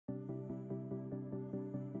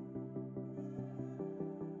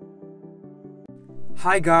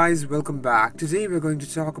Hi guys, welcome back. Today we're going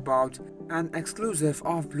to talk about an exclusive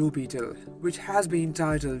of Blue Beetle, which has been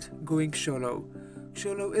titled Going Xolo.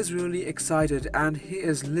 Xolo is really excited and he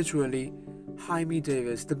is literally Jaime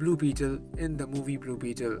Davis, the Blue Beetle in the movie Blue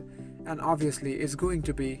Beetle, and obviously it's going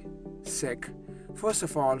to be sick. First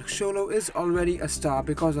of all, Xolo is already a star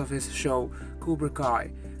because of his show Cobra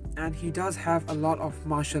Kai, and he does have a lot of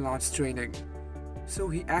martial arts training, so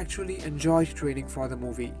he actually enjoyed training for the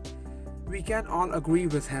movie. We can all agree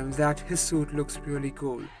with him that his suit looks really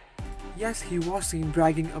cool. Yes, he was seen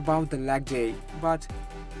bragging about the leg day, but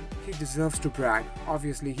he deserves to brag.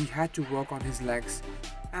 Obviously, he had to work on his legs,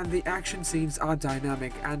 and the action scenes are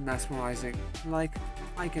dynamic and mesmerizing. Like,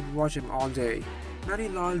 I can watch him all day. Many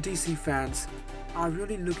loyal DC fans are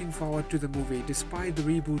really looking forward to the movie despite the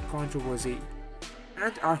reboot controversy,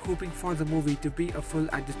 and are hoping for the movie to be a full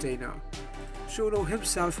entertainer. Xolo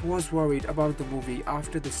himself was worried about the movie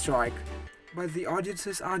after the strike, but the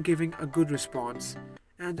audiences are giving a good response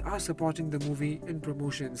and are supporting the movie in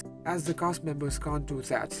promotions, as the cast members can't do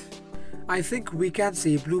that. I think we can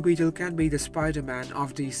say Blue Beetle can be the Spider-Man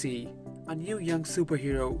of DC, a new young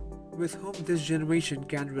superhero with whom this generation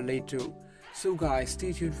can relate to. So guys,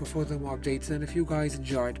 stay tuned for further more updates, and if you guys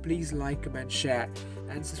enjoyed, please like, comment, share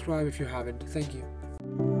and subscribe if you haven't. Thank you.